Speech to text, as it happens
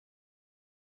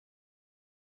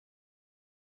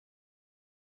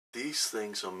These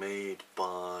things are made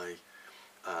by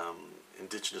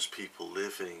indigenous people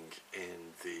living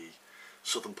in the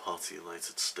southern part of the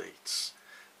United States.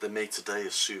 They're made today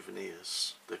as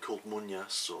souvenirs. They're called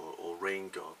muñas or rain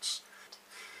gods.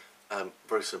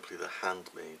 Very simply, they're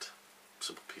handmade,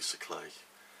 simple piece of clay,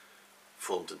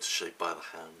 formed into shape by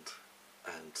the hand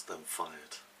and then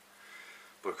fired.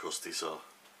 But of course these are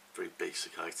very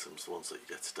basic items. The ones that you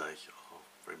get today are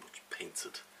very much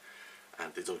painted,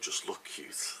 and they don't just look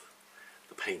cute.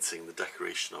 The painting, the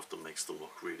decoration of them makes them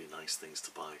look really nice things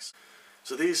to buy.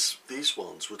 So these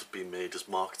ones would have been made as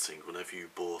marketing. Whenever you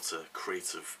bought a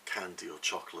crate of candy or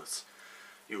chocolate,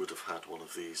 you would have had one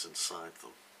of these inside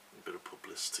them, a bit of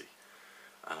publicity.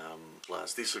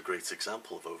 These are a great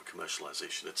example of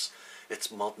over-commercialization.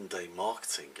 It's modern day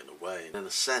marketing in a way. In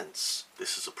a sense,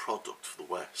 this is a product for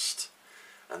the West,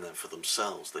 and then for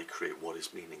themselves they create what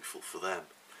is meaningful for them.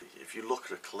 If you look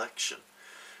at a collection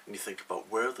and you think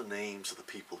about where are the names of the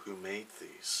people who made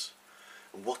these,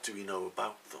 and what do we know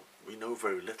about them? We know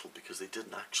very little, because they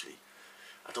didn't actually,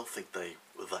 I don't think they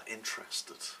were that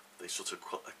interested. They sort of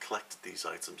collected these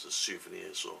items as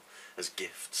souvenirs or as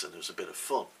gifts, and it was a bit of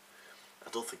fun. I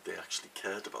don't think they actually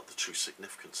cared about the true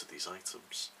significance of these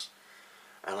items.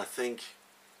 And I think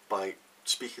by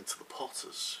speaking to the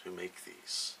potters who make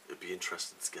these, it'd be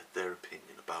interesting to get their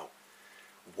opinion about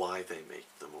why they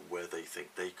make them and where they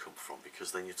think they come from,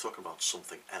 because then you're talking about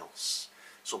something else,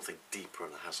 something deeper,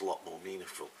 and it has a lot more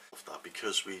meaningful of that,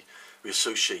 because we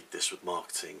associate this with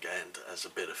marketing and as a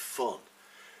bit of fun.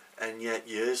 And yet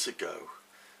years ago,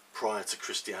 prior to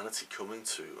Christianity coming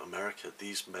to America,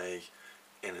 these may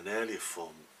in an earlier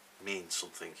form mean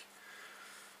something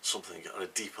at a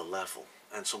deeper level,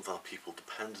 and something that people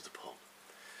depended upon.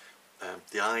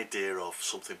 The idea of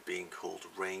something being called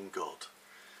rain god,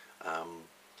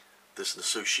 there's an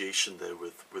association there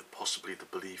with possibly the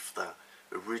belief that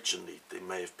originally they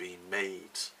may have been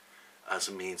made as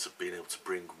a means of being able to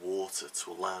bring water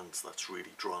to a land that's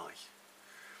really dry.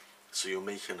 So you're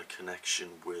making a connection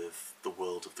with the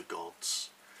world of the gods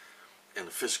in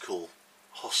a physical,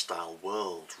 hostile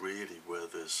world, really, where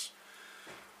there's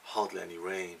hardly any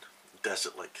rain,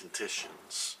 desert-like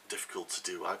conditions, difficult to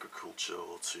do agriculture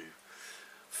or to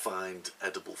find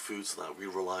edible foods and that. We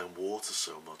rely on water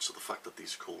so much, so the fact that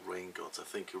these are called rain gods, I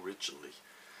think originally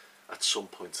at some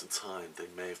point in time they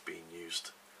may have been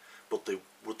used, but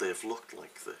would they have looked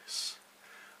like this?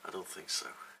 I don't think so.